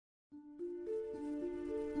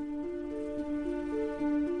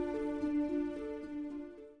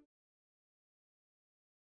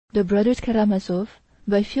The Brothers Karamazov,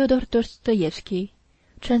 by Fyodor Dostoevsky.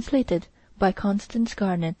 Translated by Constance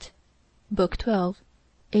Garnett. Book 12.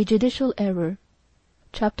 A Judicial Error.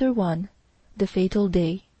 Chapter 1. The Fatal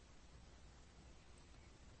Day.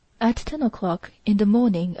 At 10 o'clock in the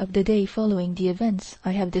morning of the day following the events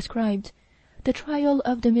I have described, the trial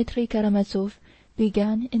of Dmitri Karamazov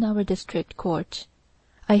began in our district court.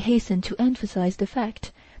 I hasten to emphasize the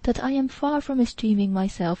fact that I am far from esteeming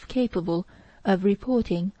myself capable of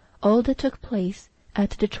reporting all that took place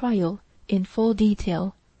at the trial in full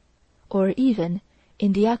detail, or even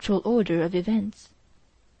in the actual order of events.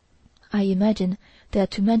 I imagine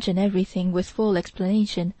that to mention everything with full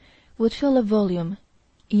explanation would fill a volume,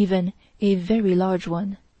 even a very large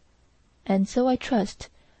one, and so I trust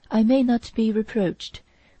I may not be reproached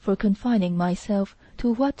for confining myself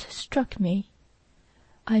to what struck me.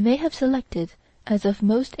 I may have selected as of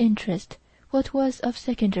most interest what was of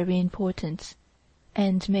secondary importance,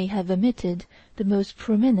 and may have omitted the most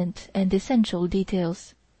prominent and essential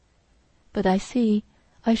details. But I see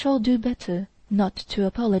I shall do better not to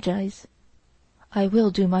apologize. I will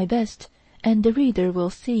do my best, and the reader will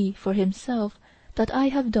see for himself that I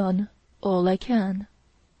have done all I can.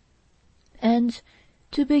 And,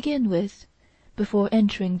 to begin with, before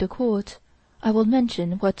entering the court, I will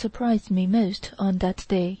mention what surprised me most on that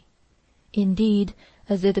day. Indeed,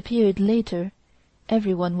 as it appeared later,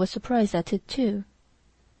 everyone was surprised at it too.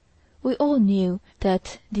 We all knew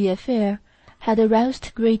that the affair had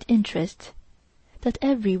aroused great interest, that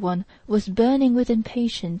everyone was burning with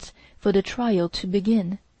impatience for the trial to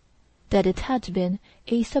begin, that it had been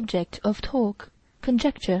a subject of talk,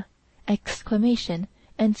 conjecture, exclamation,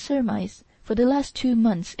 and surmise for the last 2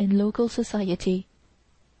 months in local society.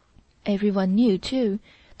 Everyone knew, too,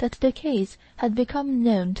 that the case had become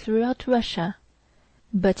known throughout Russia,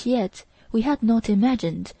 but yet we had not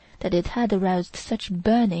imagined that it had aroused such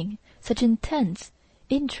burning, such intense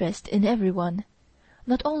interest in everyone,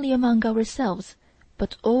 not only among ourselves,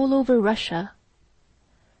 but all over Russia.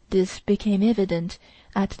 This became evident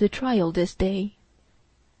at the trial this day.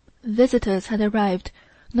 Visitors had arrived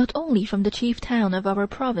not only from the chief town of our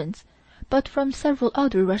province, but from several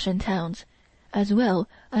other Russian towns, as well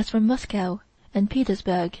as from Moscow and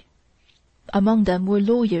Petersburg. Among them were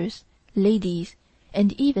lawyers, ladies,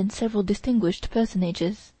 and even several distinguished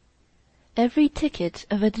personages. Every ticket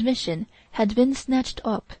of admission had been snatched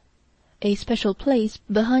up. A special place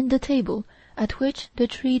behind the table at which the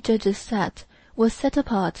 3 judges sat was set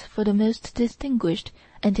apart for the most distinguished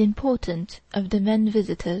and important of the men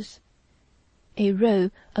visitors. A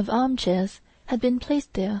row of armchairs had been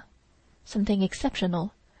placed there, something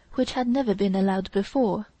exceptional, which had never been allowed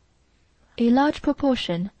before. A large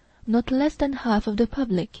proportion, not less than half of the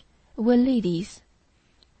public, were ladies.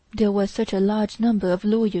 There was such a large number of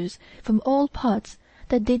lawyers from all parts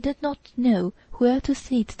that they did not know where to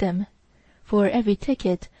seat them, for every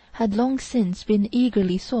ticket had long since been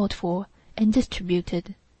eagerly sought for and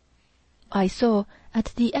distributed. I saw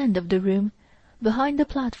at the end of the room, behind the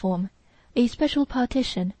platform, a special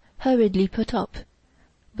partition hurriedly put up,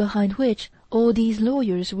 behind which all these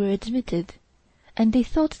lawyers were admitted, and they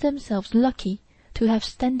thought themselves lucky to have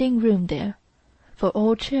standing room there, for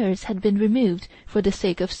all chairs had been removed for the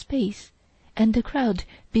sake of space, and the crowd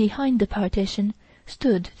behind the partition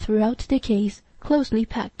stood throughout the case closely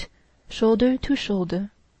packed, shoulder to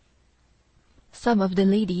shoulder. Some of the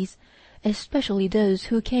ladies, especially those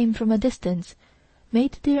who came from a distance,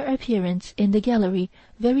 made their appearance in the gallery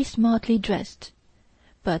very smartly dressed,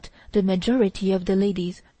 but the majority of the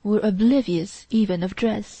ladies were oblivious even of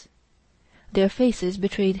dress. Their faces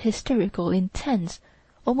betrayed hysterical, intense,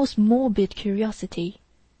 almost morbid curiosity.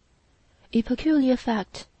 A peculiar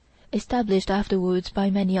fact, established afterwards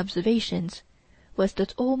by many observations, was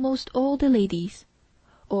that almost all the ladies,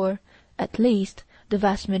 or at least the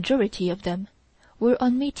vast majority of them, were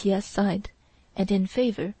on Mitya's side and in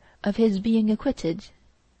favor of his being acquitted.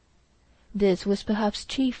 This was perhaps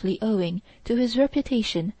chiefly owing to his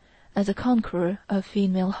reputation as a conqueror of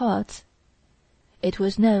female hearts. It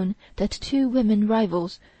was known that 2 women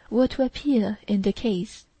rivals were to appear in the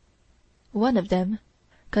case. One of them,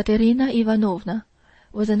 Katerina Ivanovna,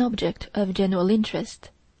 was an object of general interest.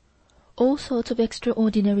 All sorts of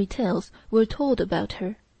extraordinary tales were told about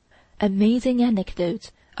her, amazing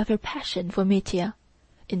anecdotes of her passion for Mitya,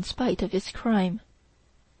 in spite of his crime.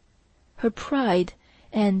 Her pride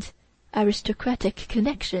and aristocratic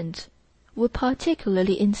connections were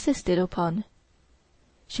particularly insisted upon.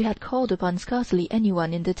 She had called upon scarcely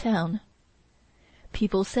anyone in the town.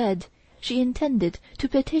 People said she intended to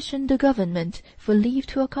petition the government for leave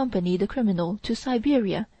to accompany the criminal to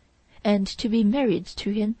Siberia, and to be married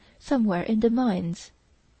to him somewhere in the mines.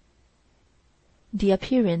 The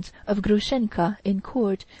appearance of Grushenka in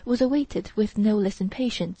court was awaited with no less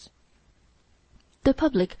impatience. The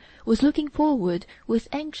public was looking forward with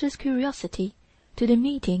anxious curiosity to the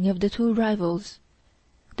meeting of the two rivals,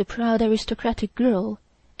 the proud aristocratic girl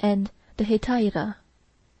and the hetaira.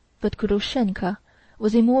 But Grushenka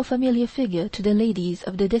was a more familiar figure to the ladies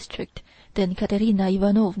of the district than Katerina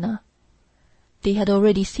Ivanovna. They had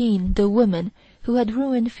already seen the woman who had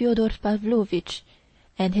ruined Fyodor Pavlovitch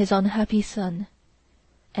and his unhappy son,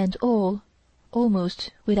 and all,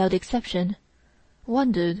 almost without exception,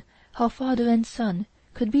 wondered how father and son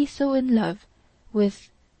could be so in love with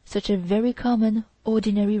such a very common,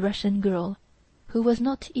 ordinary Russian girl, who was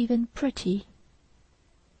not even pretty.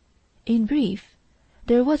 In brief,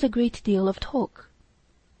 there was a great deal of talk.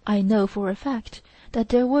 I know for a fact that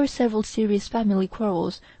there were several serious family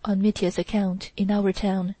quarrels on Mitya's account in our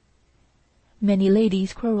town. Many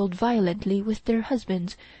ladies quarrelled violently with their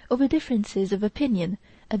husbands over differences of opinion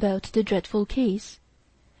about the dreadful case,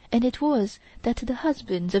 and it was that the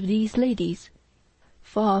husbands of these ladies,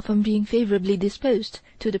 far from being favorably disposed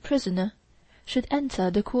to the prisoner, should enter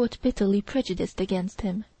the court bitterly prejudiced against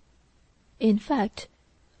him. In fact,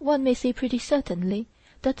 one may say pretty certainly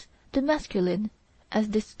that the masculine, as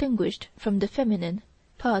distinguished from the feminine,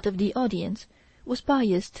 part of the audience was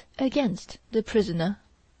biased against the prisoner.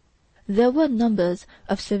 There were numbers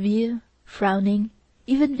of severe, frowning,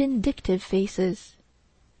 even vindictive faces.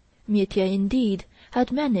 Mitya, indeed,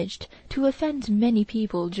 had managed to offend many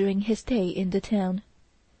people during his stay in the town.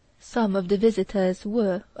 Some of the visitors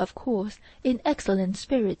were, of course, in excellent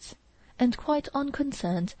spirits, and quite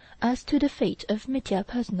unconcerned as to the fate of Mitya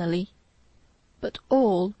personally. But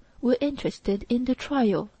all were interested in the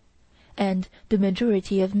trial, and the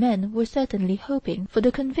majority of men were certainly hoping for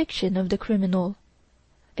the conviction of the criminal,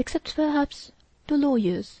 except perhaps the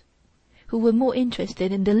lawyers, who were more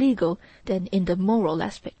interested in the legal than in the moral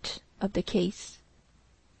aspect of the case.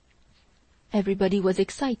 Everybody was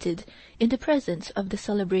excited in the presence of the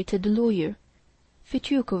celebrated lawyer,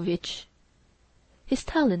 Fetyukovitch. His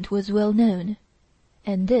talent was well known,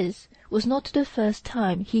 and this was not the first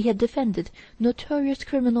time he had defended notorious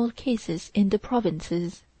criminal cases in the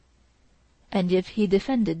provinces. And if he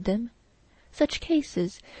defended them, such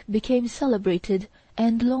cases became celebrated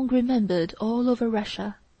and long remembered all over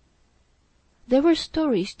Russia. There were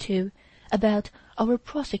stories, too, about our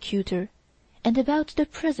prosecutor and about the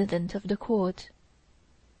president of the court.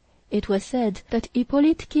 It was said that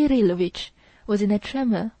Ippolit Kirillovitch was in a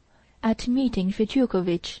tremor at meeting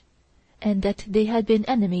Fetyukovitch, and that they had been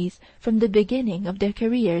enemies from the beginning of their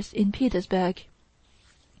careers in Petersburg.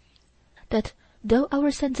 That though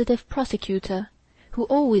our sensitive prosecutor, who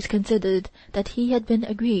always considered that he had been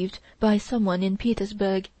aggrieved by someone in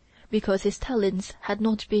Petersburg because his talents had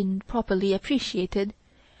not been properly appreciated,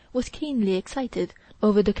 was keenly excited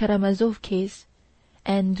over the Karamazov case,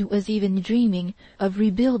 and was even dreaming of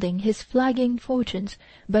rebuilding his flagging fortunes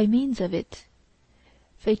by means of it.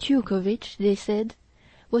 Fetyukovitch, they said,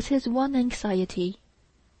 was his one anxiety.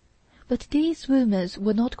 But these rumours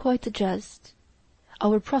were not quite just.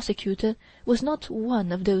 Our prosecutor was not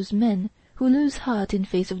one of those men who lose heart in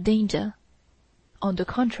face of danger. On the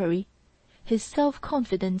contrary, his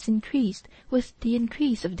self-confidence increased with the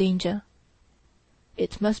increase of danger.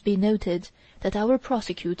 It must be noted that our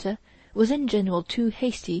prosecutor was in general too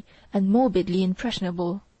hasty and morbidly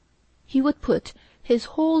impressionable. He would put his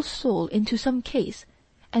whole soul into some case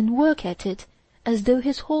and work at it as though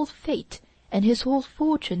his whole fate and his whole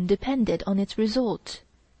fortune depended on its result.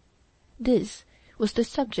 This was the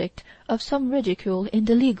subject of some ridicule in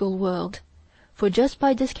the legal world, for just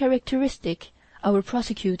by this characteristic our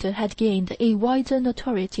prosecutor had gained a wider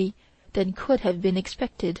notoriety than could have been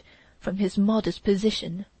expected from his modest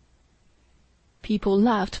position. People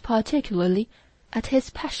laughed particularly at his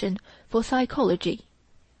passion for psychology.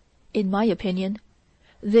 In my opinion,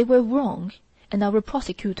 they were wrong, and our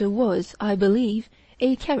prosecutor was, I believe,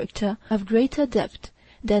 a character of greater depth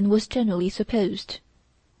than was generally supposed.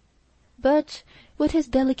 But with his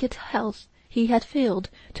delicate health he had failed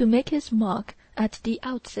to make his mark at the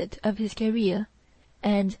outset of his career,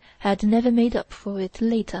 and had never made up for it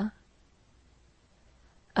later.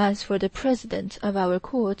 As for the president of our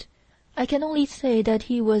court, I can only say that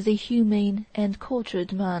he was a humane and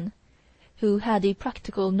cultured man, who had a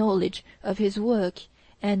practical knowledge of his work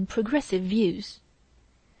and progressive views.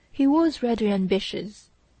 He was rather ambitious,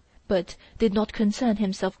 but did not concern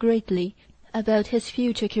himself greatly about his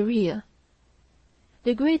future career.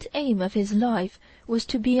 The great aim of his life was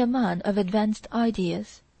to be a man of advanced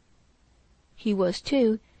ideas. He was,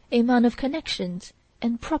 too, a man of connections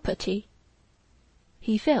and property.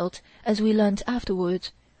 He felt, as we learnt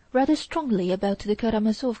afterwards, rather strongly about the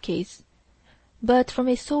Karamazov case, but from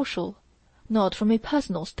a social, not from a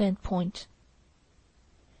personal standpoint.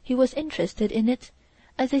 He was interested in it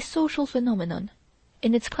as a social phenomenon,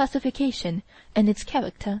 in its classification and its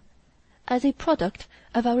character, as a product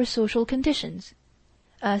of our social conditions,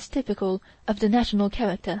 as typical of the national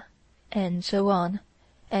character, and so on,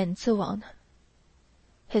 and so on.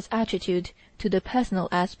 His attitude to the personal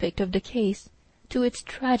aspect of the case, to its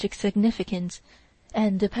tragic significance,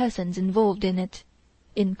 and the persons involved in it,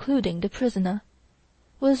 including the prisoner,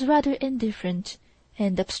 was rather indifferent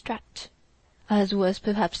and abstract, as was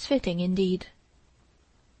perhaps fitting indeed.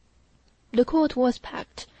 The court was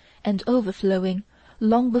packed and overflowing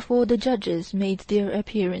long before the judges made their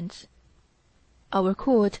appearance. Our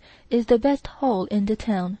court is the best hall in the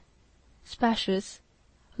town, spacious,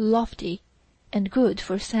 lofty, and good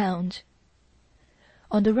for sound.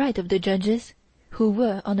 On the right of the judges, who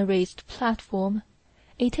were on a raised platform,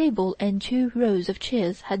 a table and 2 rows of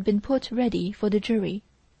chairs had been put ready for the jury.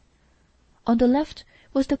 On the left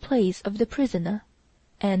was the place of the prisoner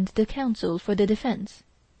and the counsel for the defense.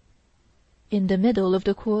 In the middle of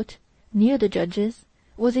the court, near the judges,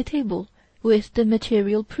 was a table with the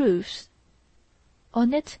material proofs.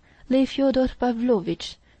 On it lay Fyodor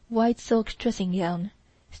Pavlovitch's white silk dressing-gown,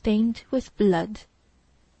 stained with blood,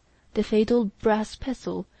 the fatal brass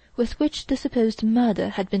pestle with which the supposed murder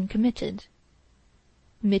had been committed,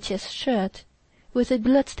 Mitya's shirt with a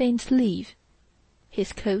blood-stained sleeve,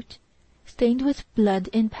 his coat stained with blood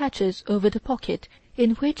in patches over the pocket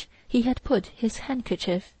in which he had put his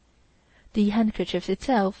handkerchief, the handkerchief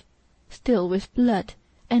itself still with blood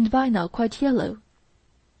and by now quite yellow,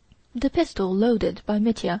 the pistol loaded by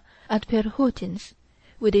Mitya at Perhotin's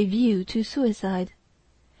with a view to suicide,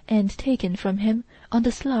 and taken from him on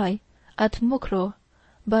the sly at Mokroe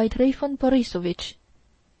by Trifon Borisovitch,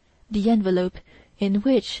 the envelope in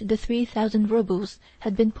which the 3,000 roubles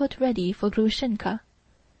had been put ready for Grushenka,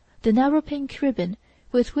 the narrow pink ribbon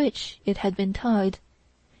with which it had been tied,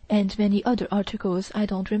 and many other articles I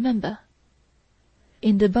don't remember.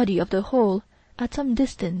 In the body of the hall, at some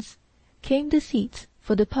distance, came the seats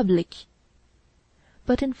for the public.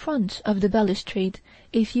 But in front of the balustrade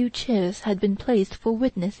a few chairs had been placed for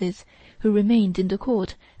witnesses who remained in the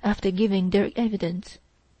court after giving their evidence.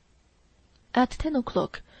 At 10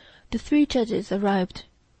 o'clock the 3 judges arrived,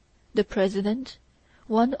 the president,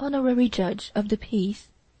 1 honorary judge of the peace,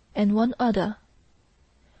 and 1 other.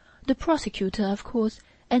 The prosecutor, of course,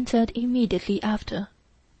 entered immediately after.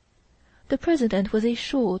 The president was a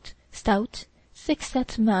short, stout,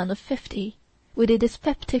 thick-set man of 50, with a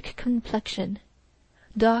dyspeptic complexion,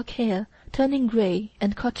 dark hair turning grey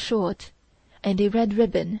and cut short, and a red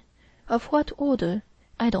ribbon, of what order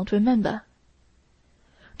I don't remember.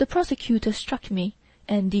 The prosecutor struck me,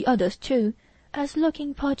 and the others too, as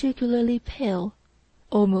looking particularly pale,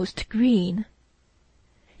 almost green.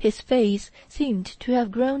 His face seemed to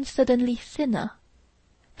have grown suddenly thinner,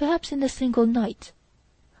 perhaps in a single night,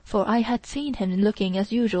 for I had seen him looking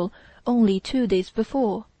as usual only 2 days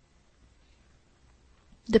before.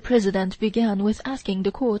 The president began with asking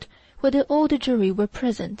the court whether all the jury were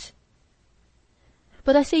present.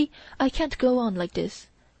 But I see I can't go on like this,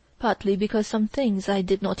 partly because some things I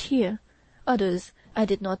did not hear, others I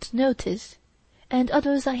did not notice, and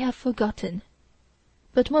others I have forgotten,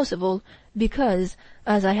 but most of all because,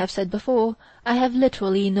 as I have said before, I have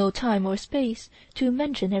literally no time or space to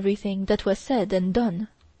mention everything that was said and done.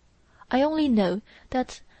 I only know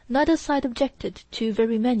that neither side objected to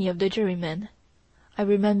very many of the jurymen. I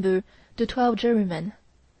remember the 12 jurymen.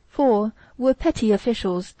 4 were petty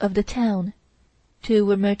officials of the town, 2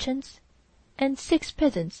 were merchants, and 6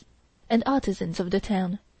 peasants and artisans of the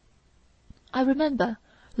town. I remember,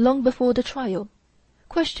 long before the trial,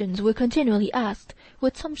 questions were continually asked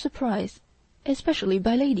with some surprise, especially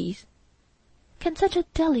by ladies. Can such a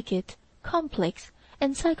delicate, complex,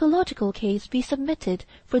 and psychological case be submitted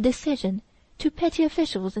for decision to petty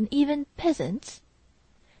officials and even peasants?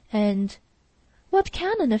 And what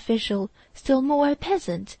can an official, still more a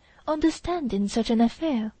peasant, understand in such an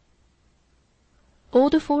affair? All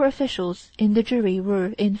the 4 officials in the jury were,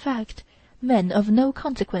 in fact, men of no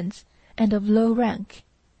consequence and of low rank.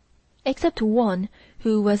 Except 1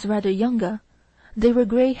 who was rather younger, they were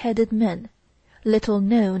grey-headed men, little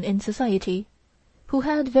known in society, who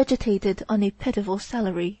had vegetated on a pitiful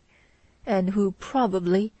salary, and who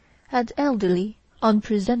probably had elderly,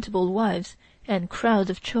 unpresentable wives and crowds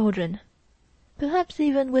of children, perhaps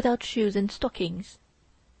even without shoes and stockings.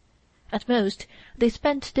 At most they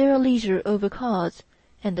spent their leisure over cards,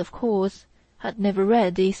 and of course had never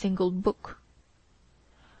read a single book.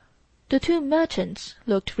 The 2 merchants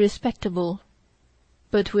looked respectable.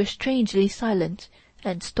 but were strangely silent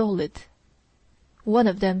and stolid. One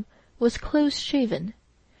of them was close-shaven,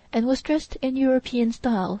 and was dressed in European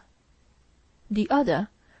style. The other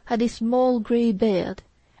had a small grey beard,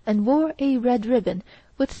 and wore a red ribbon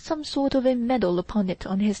with some sort of a medal upon it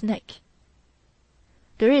on his neck.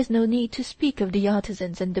 There is no need to speak of the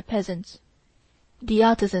artisans and the peasants. The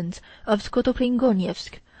artisans of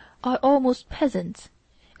Skotopringonevsk are almost peasants,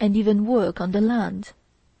 and even work on the land.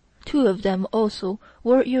 Two of them also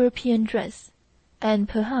wore European dress, and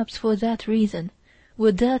perhaps for that reason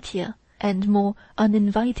were dirtier and more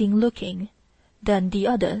uninviting-looking than the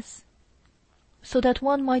others, so that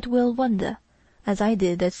one might well wonder, as I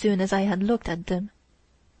did as soon as I had looked at them,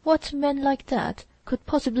 what men like that could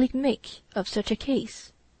possibly make of such a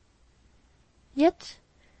case. Yet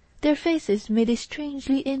their faces made a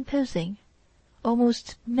strangely imposing,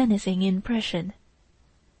 almost menacing impression.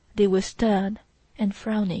 They were stern and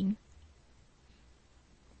frowning.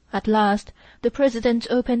 At last the President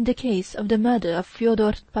opened the case of the murder of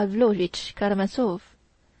Fyodor Pavlovitch Karamazov.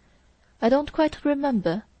 I don't quite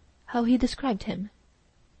remember how he described him.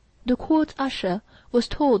 The court usher was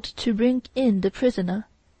told to bring in the prisoner,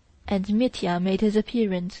 and Mitya made his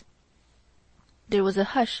appearance. There was a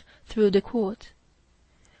hush through the court.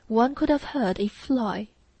 One could have heard a fly.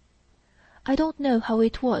 I don't know how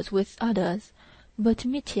it was with others, but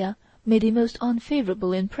Mitya made a most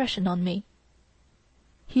unfavourable impression on me.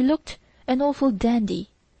 He looked an awful dandy,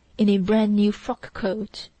 in a brand-new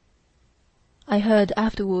frock-coat. I heard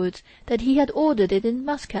afterwards that he had ordered it in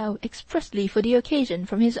Moscow expressly for the occasion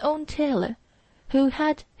from his own tailor, who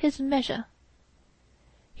had his measure.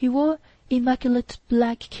 He wore immaculate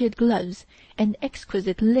black kid gloves and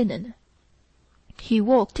exquisite linen. He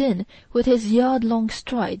walked in with his yard-long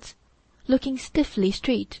strides, looking stiffly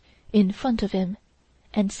straight in front of him,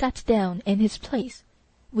 and sat down in his place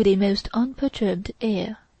with a most unperturbed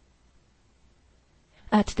air.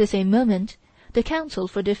 At the same moment the counsel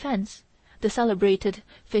for defence, the celebrated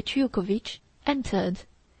Fetyukovitch, entered,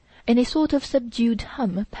 and a sort of subdued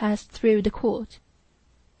hum passed through the court.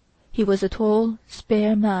 He was a tall,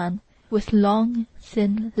 spare man, with long,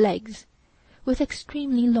 thin legs, with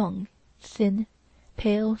extremely long, thin,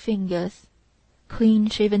 pale fingers,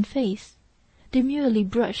 clean-shaven face, demurely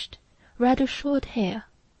brushed, rather short hair,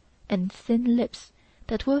 and thin lips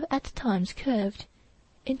that were at times curved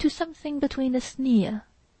into something between a sneer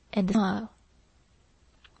and a smile.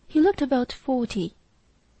 He looked about 40.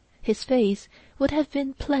 His face would have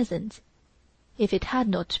been pleasant, if it had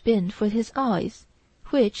not been for his eyes,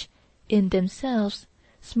 which, in themselves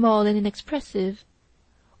small and inexpressive,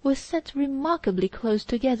 were set remarkably close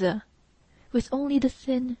together, with only the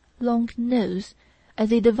thin, long nose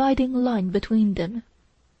as a dividing line between them.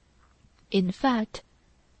 In fact,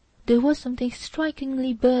 there was something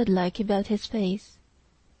strikingly bird-like about his face.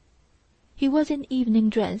 He was in evening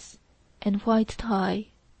dress and white tie.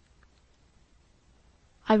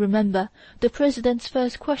 I remember the President's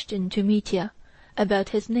first question to Mitya about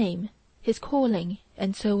his name, his calling,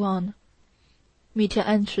 and so on. Mitya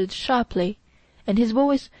answered sharply, and his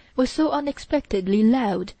voice was so unexpectedly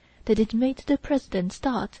loud that it made the President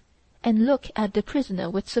start and look at the prisoner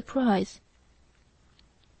with surprise.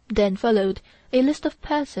 Then followed a list of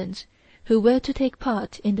persons who were to take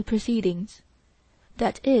part in the proceedings,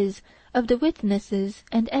 that is, of the witnesses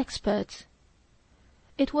and experts.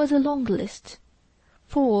 It was a long list.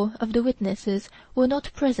 4 of the witnesses were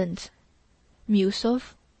not present: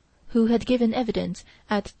 Miusov, who had given evidence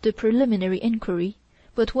at the preliminary inquiry,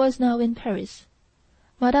 but was now in Paris,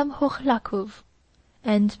 Madame Hochlakov,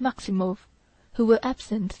 and Maximov, who were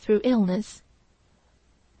absent through illness,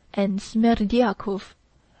 and Smerdyakov,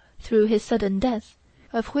 through his sudden death,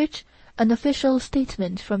 of which an official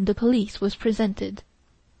statement from the police was presented.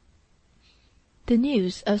 The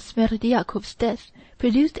news of Smerdyakov's death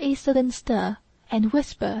produced a sudden stir and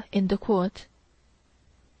whisper in the court.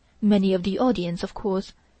 Many of the audience, of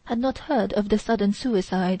course, had not heard of the sudden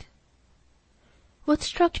suicide. What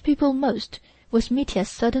struck people most was Mitya's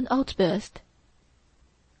sudden outburst.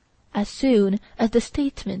 As soon as the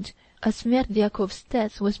statement of Smerdyakov's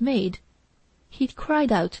death was made, he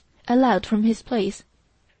cried out aloud from his place,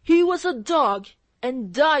 "He was a dog,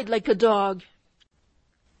 and died like a dog!"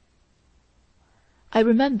 I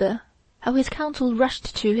remember how his counsel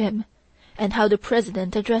rushed to him, and how the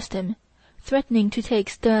President addressed him, threatening to take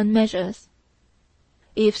stern measures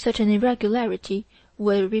if such an irregularity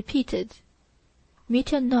were repeated.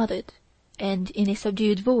 Mitya nodded, and in a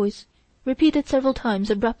subdued voice repeated several times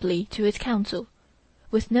abruptly to his counsel,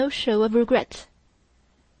 with no show of regret,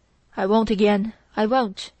 "I won't again, I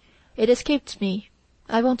won't. It escaped me.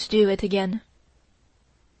 I won't do it again."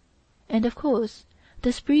 And of course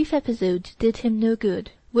This brief episode did him no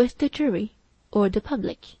good with the jury or the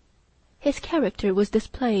public. His character was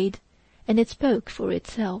displayed, and it spoke for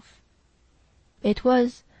itself. It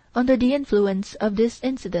was under the influence of this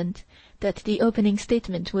incident that the opening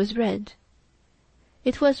statement was read.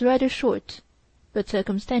 It was rather short, but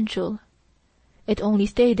circumstantial. It only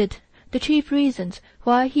stated the chief reasons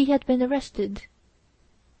why he had been arrested,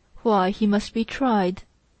 why he must be tried,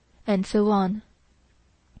 and so on.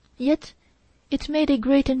 Yet it made a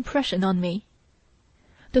great impression on me.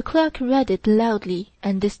 The clerk read it loudly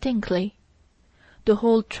and distinctly. The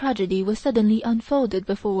whole tragedy was suddenly unfolded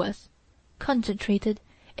before us, concentrated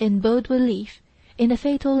in bold relief, in a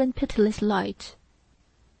fatal and pitiless light.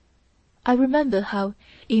 I remember how,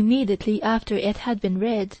 immediately after it had been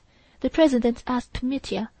read, the President asked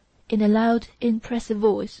Mitya, in a loud, impressive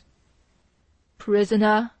voice,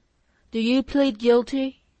 "Prisoner, do you plead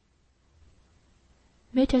guilty?"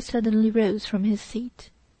 Mitya suddenly rose from his seat.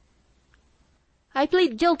 "I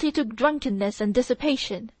plead guilty to drunkenness and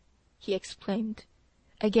dissipation," he exclaimed,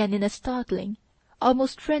 again in a startling,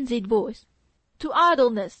 almost frenzied voice. "To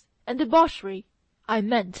idleness and debauchery. I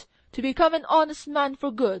meant to become an honest man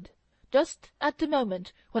for good, just at the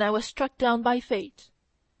moment when I was struck down by fate.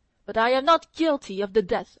 But I am not guilty of the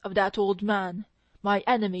death of that old man, my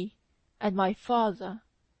enemy and my father.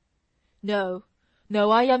 No,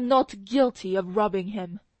 no, I am not guilty of robbing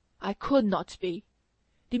him. I could not be.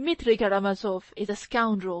 Dmitri Karamazov is a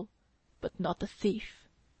scoundrel, but not a thief."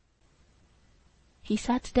 He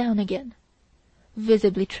sat down again,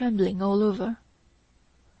 visibly trembling all over.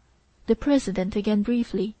 The President again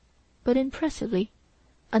briefly, but impressively,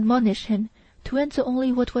 admonished him to answer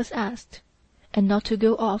only what was asked, and not to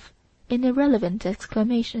go off in irrelevant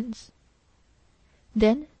exclamations.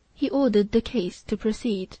 Then he ordered the case to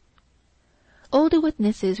proceed. All the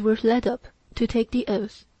witnesses were led up to take the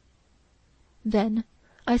oath. Then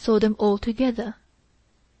I saw them all together.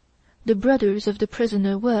 The brothers of the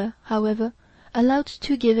prisoner were, however, allowed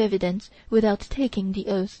to give evidence without taking the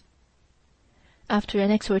oath. After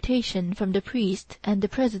an exhortation from the priest and the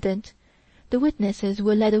President, the witnesses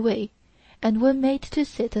were led away, and were made to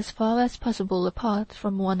sit as far as possible apart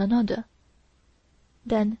from one another.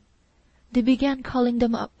 Then they began calling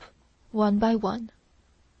them up, one by one.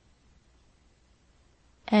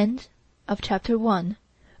 End of Chapter 1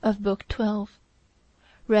 of Book 12.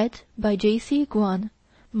 Read by J.C. Guan,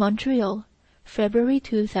 Montreal, February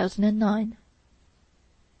 2009.